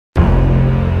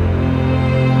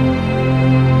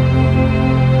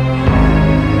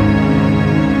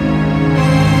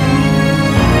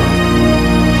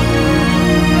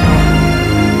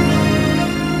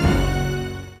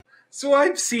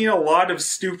I've seen a lot of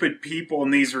stupid people in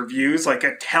these reviews, like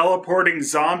a teleporting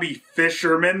zombie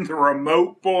fisherman, the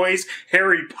Remote Boys,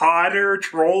 Harry Potter,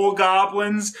 troll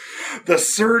goblins, the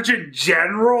Surgeon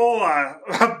General,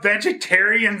 a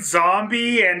vegetarian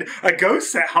zombie, and a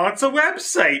ghost that haunts a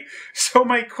website. So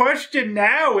my question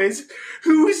now is,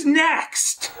 who's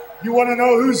next? You want to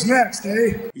know who's next,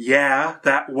 eh? Yeah,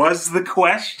 that was the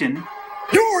question.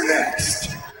 You're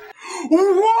next!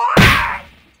 What?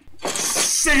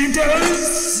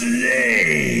 Santa's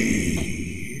Sleigh!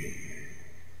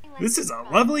 This is a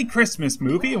lovely Christmas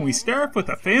movie, and we start off with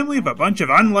a family of a bunch of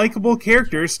unlikable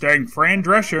characters starring Fran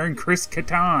Drescher and Chris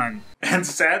Kattan. And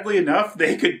sadly enough,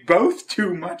 they could both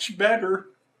do much better.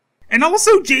 And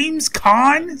also James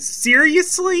Caan?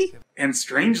 Seriously? And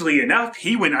strangely enough,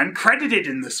 he went uncredited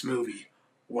in this movie.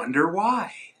 Wonder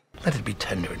why? Let it be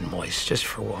tender and moist, just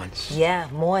for once. Yeah,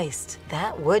 moist.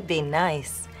 That would be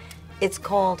nice. It's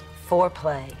called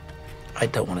foreplay. I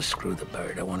don't want to screw the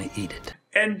bird. I want to eat it.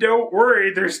 And don't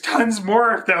worry, there's tons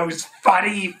more of those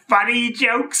funny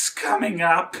jokes coming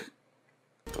up.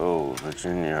 Oh,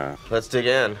 Virginia. Let's dig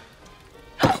in.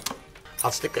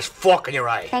 I'll stick this fork in your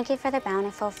eye. Thank you for the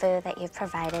bountiful food that you've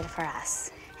provided for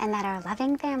us, and that our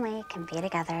loving family can be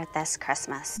together this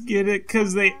Christmas. Get it?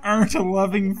 'Cause they aren't a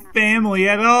loving family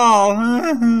at all.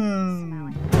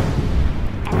 And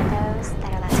those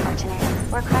that are less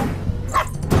fortunate, work hard.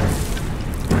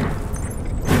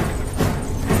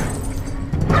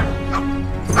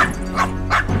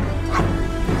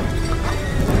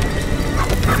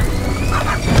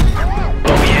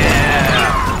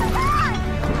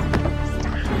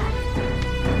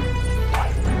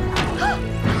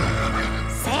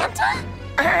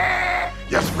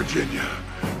 Yes, Virginia,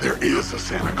 there is a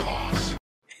Santa Claus.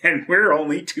 And we're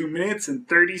only 2 minutes and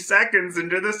 30 seconds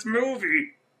into this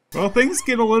movie. Well, things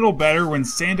get a little better when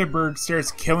Santaberg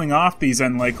starts killing off these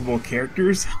unlikable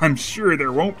characters. I'm sure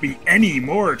there won't be any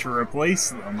more to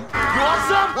replace them. You want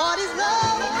some? What is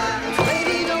love?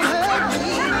 Baby, don't hurt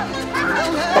me.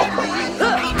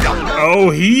 Don't hurt me. Oh,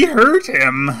 he hurt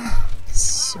him.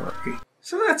 Sorry.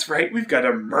 So that's right, we've got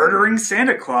a murdering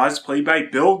Santa Claus played by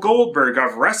Bill Goldberg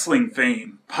of wrestling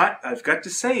fame. But I've got to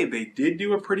say, they did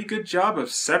do a pretty good job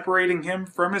of separating him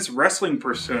from his wrestling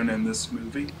persona in this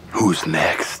movie. Who's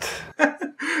next?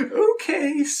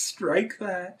 Okay, strike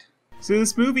that. So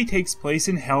this movie takes place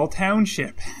in Hell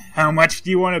Township. How much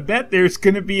do you want to bet there's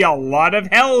going to be a lot of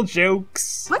hell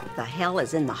jokes? What the hell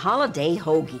is in the holiday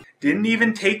hoagie? Didn't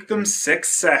even take them 6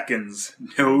 seconds.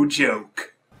 No joke.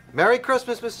 Merry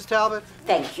Christmas, Mrs. Talbot.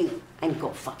 Thank you, and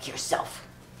go fuck yourself.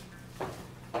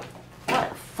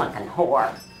 What a fucking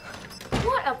whore.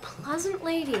 What a pleasant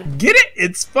lady. Get it?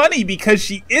 It's funny because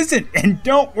she isn't. And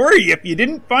don't worry, if you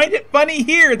didn't find it funny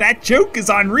here, that joke is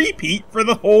on repeat for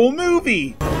the whole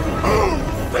movie.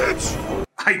 Bitch!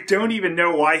 I don't even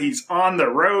know why he's on the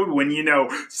road when, you know,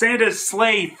 Santa's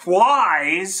sleigh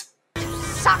flies.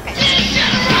 Suck it.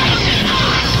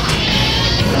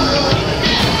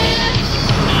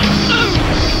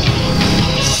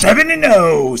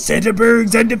 7-0,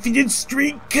 Santaberg's undefeated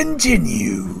streak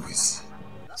continues.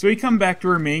 So we come back to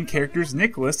our main characters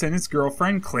Nicholas and his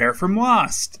girlfriend Claire from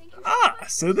Lost. Ah,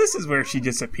 so this is where she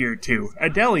disappeared to, a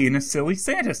deli in a silly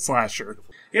Santa slasher.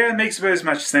 Yeah, it makes about as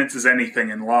much sense as anything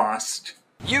in Lost.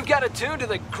 You've got attuned to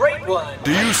the great one.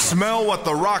 Do you smell what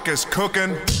the Rock is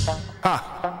cooking?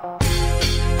 Ha!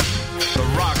 The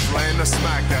Rock's laying the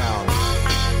smackdown.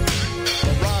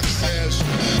 The Rock says...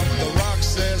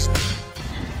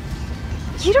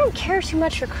 You don't care too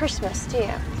much for Christmas, do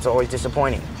you? It's always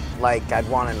disappointing. Like, I'd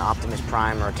want an Optimus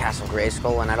Prime or a Castle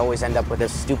Grayskull, and I'd always end up with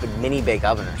this stupid mini bake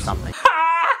oven or something.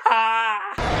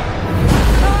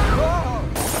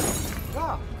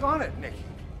 Oh, got it, Nick.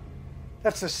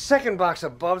 That's the second box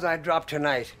of bulbs I dropped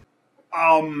tonight.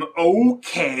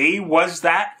 Okay, was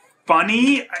that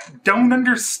funny? I don't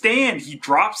understand. He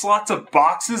drops lots of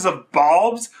boxes of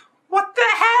bulbs? What the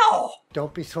hell?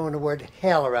 Don't be throwing the word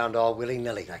hell around all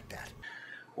willy-nilly like that.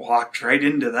 Walked right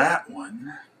into that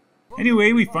one.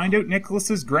 Anyway, we find out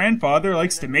Nicholas's grandfather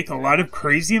likes to make a lot of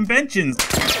crazy inventions.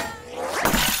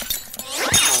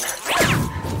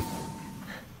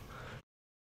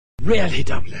 Really,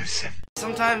 007.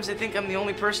 Sometimes I think I'm the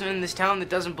only person in this town that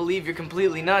doesn't believe you're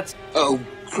completely nuts. Oh,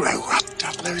 grow up,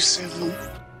 007.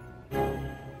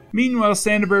 Meanwhile,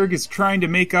 Santaberg is trying to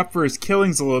make up for his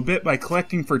killings a little bit by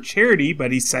collecting for charity,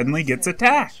 but he suddenly gets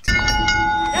attacked.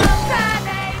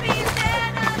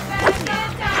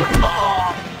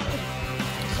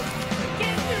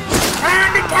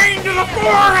 And a cane to the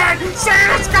forehead!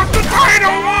 Santa's got the title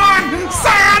on!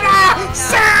 Santa!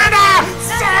 Santa!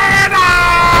 Santa!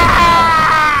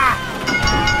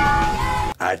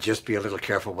 I I'd just be a little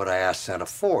careful what I ask Santa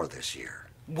for this year.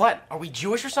 What? Are we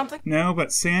Jewish or something? No,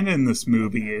 but Santa in this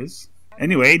movie is.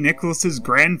 Anyway, Nicholas's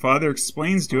grandfather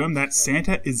explains to him that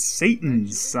Santa is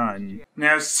Satan's son.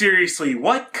 Now seriously,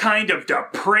 what kind of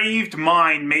depraved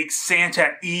mind makes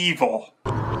Santa evil?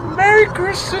 Merry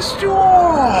Christmas to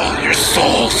all! Your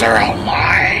souls are all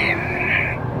mine!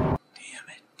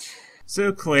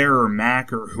 So Claire or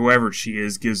Mac or whoever she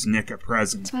is gives Nick a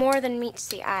present. It's more than meets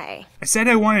the eye. I said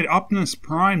I wanted Optimus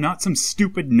Prime, not some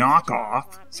stupid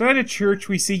knockoff. So at a church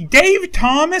we see Dave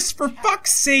Thomas, for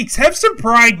fuck's sakes, have some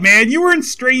pride, man. You were in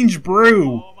Strange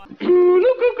Brew.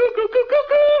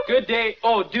 Good day.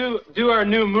 Oh, do our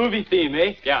new movie theme,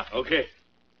 eh? Yeah, okay.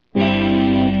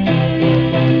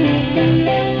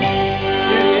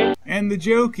 And the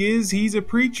joke is he's a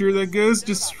preacher that goes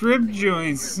to strip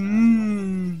joints.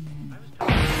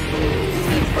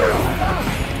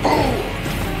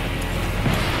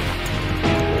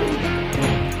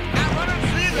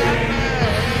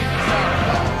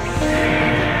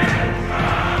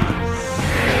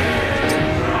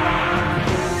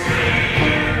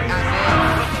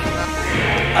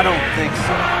 I don't think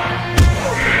so.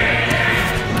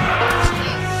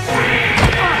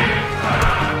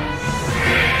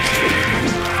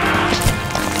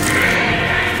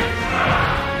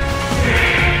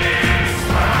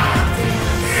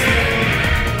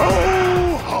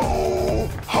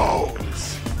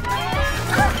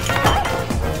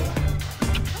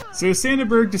 So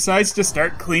Santaberg decides to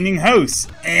start cleaning house.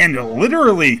 And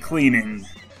literally cleaning.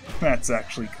 That's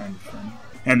actually kind of funny.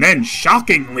 And then,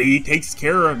 shockingly, takes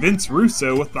care of Vince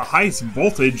Russo with the highest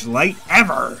voltage light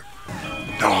ever.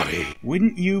 Naughty.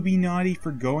 Wouldn't you be naughty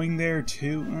for going there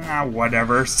too? Ah,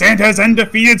 whatever. Santa's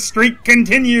undefeated streak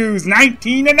continues,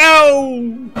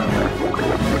 19-0!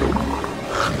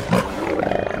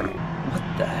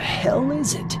 What the hell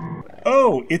is it?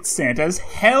 Oh, it's Santa's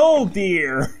hell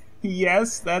deer.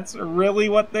 Yes, that's really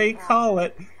what they call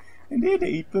it. And it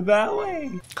ain't the ballet.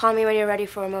 Call me when you're ready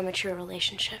for a more mature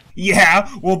relationship. Yeah,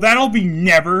 well that'll be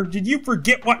never. Did you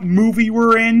forget what movie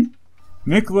we're in?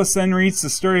 Nicholas then reads the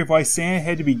story of why Santa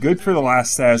had to be good for the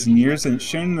last 1,000 years, and it's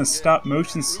shown in the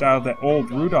stop-motion style of that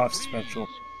old Rudolph special.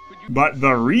 But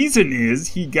the reason is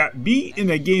he got beat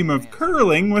in a game of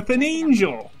curling with an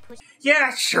angel.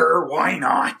 Yeah, sure, why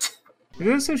not? It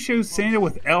also shows Santa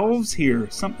with elves here,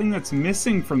 something that's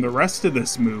missing from the rest of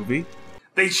this movie.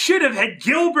 They should have had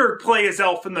Gilbert play as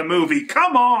elf in the movie,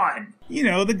 come on! You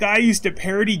know, the guy used to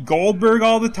parody Goldberg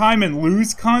all the time and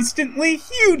lose constantly.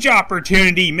 Huge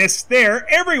opportunity missed there.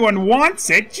 Everyone wants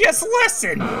it, just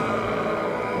listen!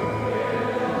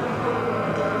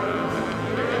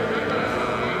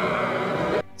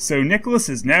 So Nicholas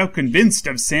is now convinced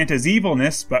of Santa's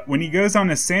evilness, but when he goes on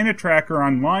a Santa tracker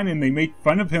online and they make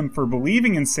fun of him for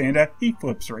believing in Santa, he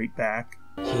flips right back.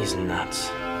 He's nuts.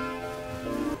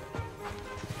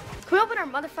 Can we open our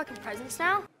motherfucking presents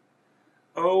now?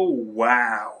 Oh,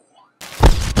 wow.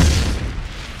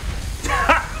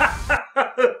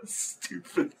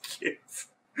 Stupid kids.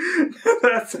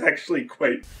 That's actually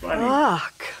quite funny.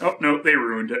 Fuck. Oh, no, they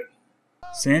ruined it.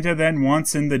 Santa then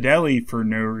wants in the deli for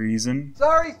no reason.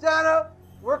 Sorry, Santa.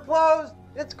 We're closed.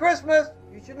 It's Christmas.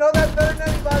 You should know that better than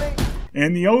anybody.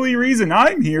 And the only reason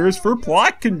I'm here is for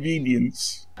plot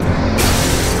convenience.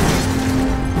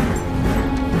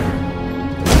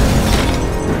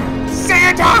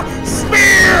 Santa!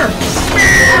 Spear!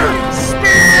 Spear!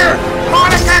 Spear!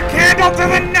 Hanukkah candle to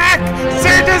the neck!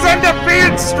 Santa's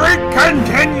undefeated streak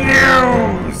continues!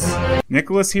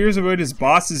 Nicholas hears about his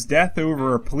boss's death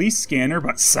over a police scanner,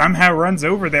 but somehow runs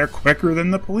over there quicker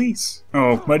than the police.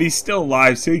 Oh, but he's still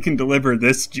alive, so he can deliver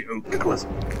this joke. Nicholas,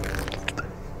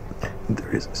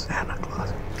 there is a Santa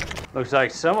Claus. Looks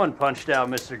like someone punched out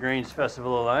Mr. Green's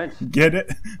Festival of Lights. Get it?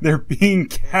 They're being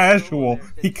casual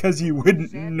because you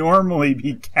wouldn't normally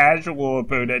be casual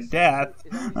about a death.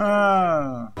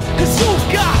 Ah.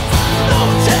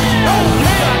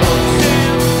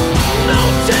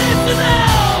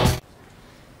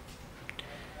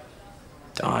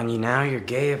 Don, you now your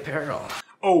gay apparel.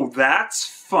 Oh, that's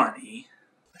funny.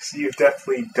 So you've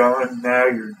definitely donned now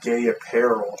your gay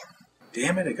apparel.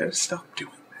 Damn it, I gotta stop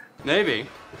doing that. Maybe.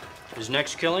 His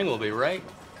next killing will be right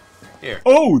here.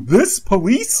 Oh, this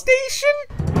police station?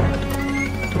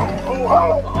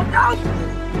 Oh, no!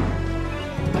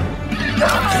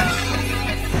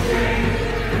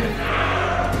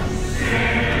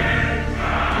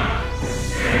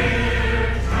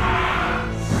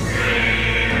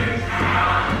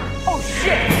 Oh,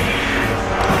 shit!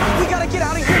 We gotta get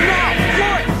out of here now!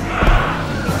 Floyd!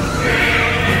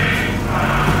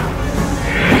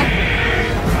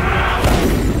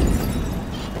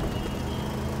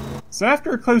 So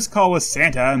after a close call with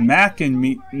Santa, Mac and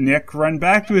Nick run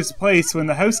back to his place when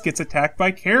the house gets attacked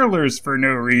by carolers for no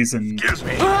reason. Excuse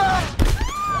me.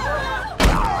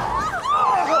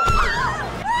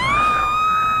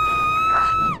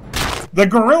 The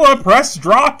gorilla press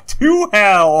drop to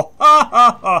hell!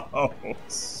 Oh,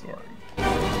 sorry.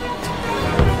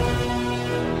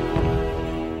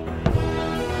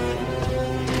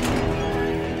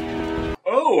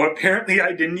 Oh, apparently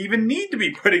I didn't even need to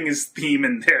be putting his theme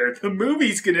in there. The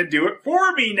movie's gonna do it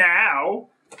for me now.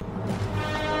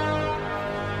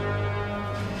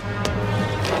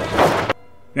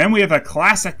 Then we have a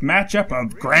classic matchup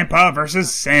of Grandpa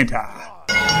versus Santa.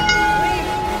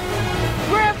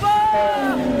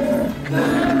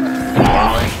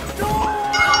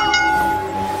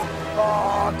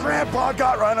 Oh, Grandpa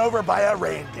got run over by a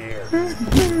reindeer.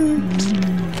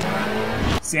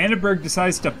 Santaberg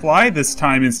decides to fly this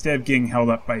time instead of getting held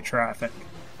up by traffic.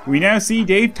 We now see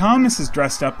Dave Thomas is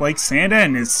dressed up like Santa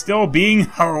and is still being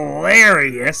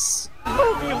hilarious.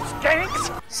 Move, you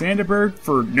skanks! Santaberg,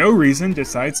 for no reason,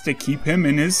 decides to keep him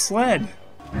in his sled.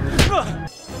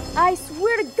 I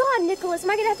swear to God, Nicholas,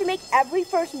 am I gonna have to make every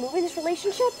first move in this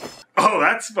relationship? Oh,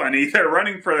 that's funny. They're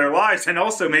running for their lives and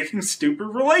also making stupid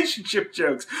relationship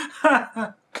jokes.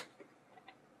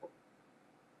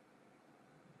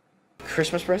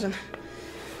 Christmas present?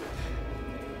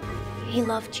 He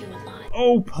loved you a lot.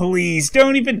 Oh, please,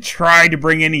 don't even try to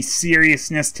bring any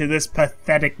seriousness to this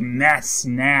pathetic mess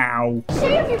now.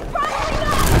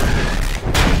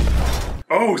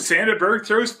 Oh, Santaberg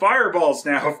throws fireballs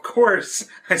now, of course.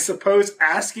 I suppose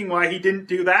asking why he didn't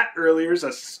do that earlier is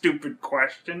a stupid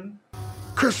question.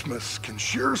 Christmas can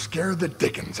sure scare the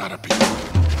dickens out of people.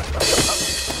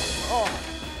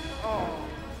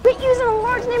 Quit using a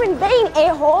large name in vain,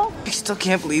 a-hole! I still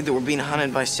can't believe that we're being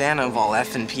hunted by Santa of all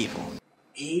effing people.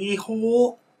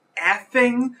 A-hole?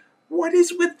 Effing? What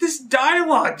is with this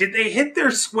dialogue? Did they hit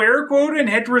their swear quota and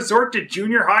had to resort to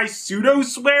junior high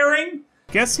pseudo-swearing?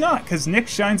 Guess not, because Nick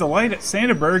shines a light at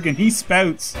Santaberg and he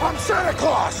spouts, I'm Santa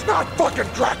Claus, not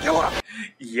fucking Dracula!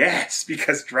 Yes,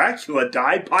 because Dracula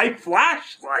died by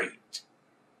flashlight.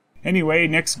 Anyway,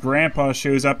 Nick's grandpa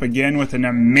shows up again with an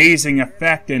amazing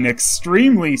effect, and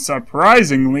extremely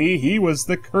surprisingly, he was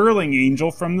the curling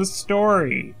angel from the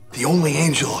story. The only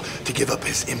angel to give up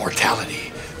his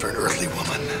immortality for an earthly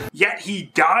woman. Yet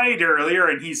he died earlier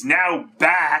and he's now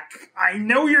back. I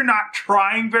know you're not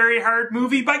trying very hard,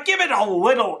 movie, but give it a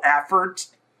little effort.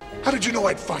 How did you know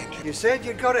I'd find you? You said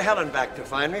you'd go to hell and back to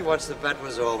find me once the bet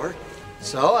was over.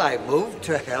 So I moved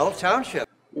to Hell Township.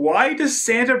 Why does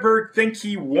Santaberg think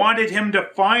he wanted him to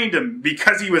find him?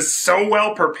 Because he was so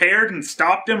well prepared and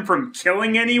stopped him from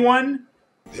killing anyone?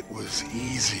 It was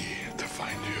easy to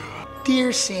find you.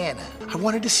 Dear Santa, I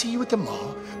wanted to see you at the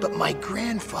mall, but my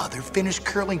grandfather finished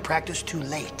curling practice too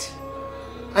late.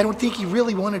 I don't think he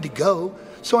really wanted to go,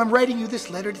 so I'm writing you this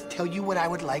letter to tell you what I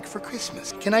would like for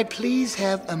Christmas. Can I please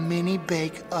have a mini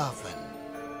bake oven?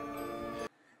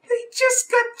 They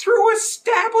just got through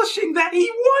establishing that he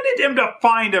wanted him to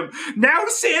find him. Now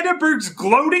Santaberg's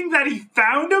gloating that he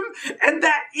found him, and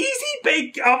that easy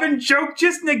bake oven joke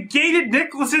just negated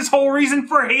Nicholas's whole reason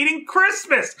for hating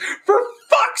Christmas. For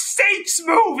fuck's sakes,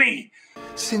 movie!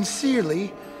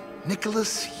 Sincerely,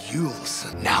 Nicholas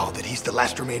Yuleson. Now that he's the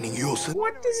last remaining Yuleson.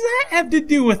 What does that have to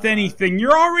do with anything?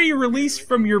 You're already released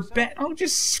from your bet. Oh,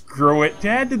 just screw it. To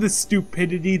add to the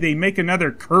stupidity, they make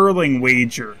another curling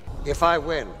wager. If I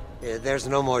win, there's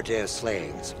no more day of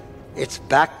slayings. It's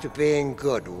back to being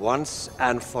good once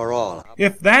and for all.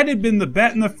 If that had been the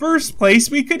bet in the first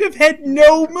place, we could have had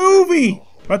no movie.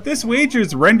 But this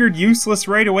wager's rendered useless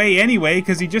right away anyway,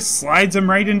 because he just slides him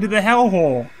right into the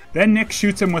hellhole. Then Nick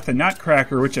shoots him with a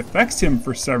nutcracker, which affects him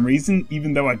for some reason,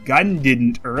 even though a gun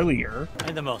didn't earlier. I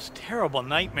had the most terrible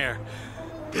nightmare.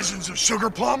 Visions of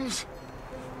sugar plums?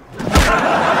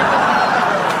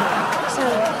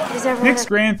 Nick's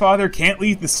grandfather can't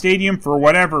leave the stadium for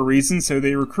whatever reason, so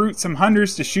they recruit some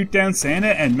hunters to shoot down Santa,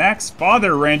 and Mac's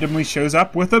father randomly shows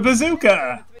up with a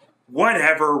bazooka.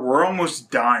 Whatever, we're almost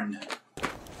done.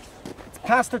 It's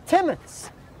Pastor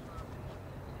Timmons.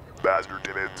 Pastor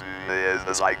Timmons is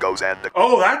the psychos and the...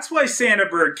 Oh, that's why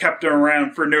Santaberg kept him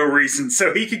around for no reason,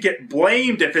 so he could get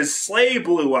blamed if his sleigh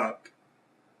blew up.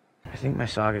 I think my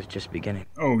saga's just beginning.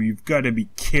 Oh, you've got to be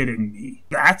kidding me.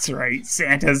 That's right,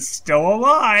 Santa's still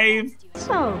alive.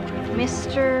 So,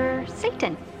 Mr.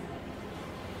 Satan.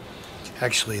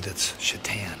 Actually, that's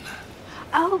Shaitan.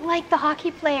 Oh, like the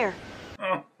hockey player.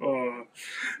 Oh,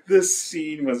 this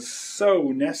scene was so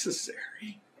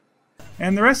necessary.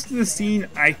 And the rest of the scene,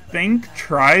 I think,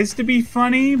 tries to be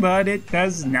funny, but it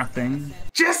does nothing.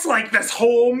 Just like this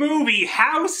whole movie,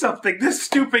 how something this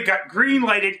stupid got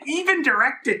greenlighted, even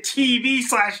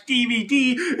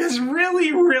direct-to-TV/DVD, is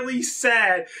really, really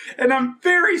sad. And I'm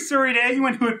very sorry to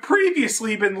anyone who had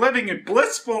previously been living in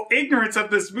blissful ignorance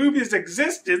of this movie's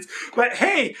existence, but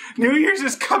hey, New Year's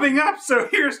is coming up, so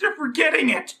here's to forgetting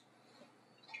it.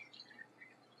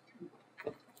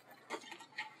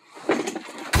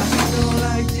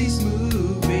 This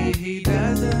movie, he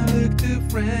doesn't look too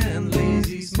friendly.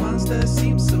 These monsters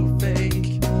seem so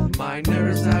fake. My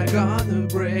nerves are gonna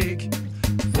break.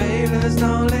 Phelous,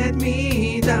 don't let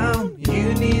me down.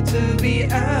 You need to be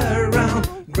around.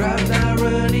 Grab that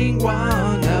running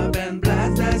one up and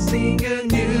blast that single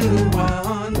new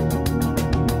one.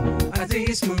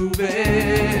 This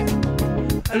movie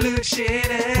look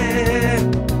shitty.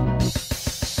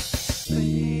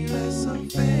 Phelous, oh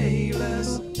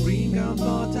Phelous, bring on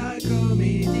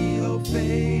multi-comedy, oh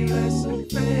Phelous,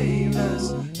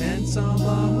 and some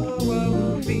more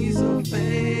movies, oh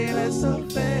Phelous,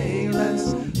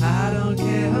 I don't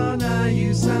care how nice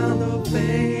you sound, oh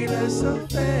Phelous,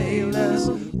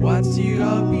 what's your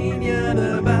opinion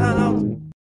about?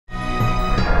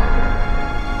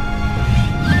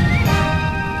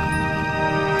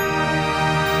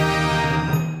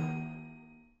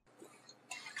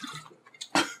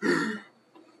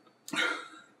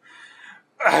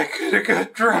 I could have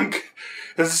got drunk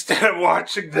instead of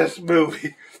watching this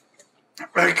movie.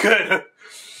 I could have.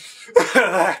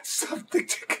 That's something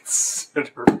to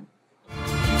consider.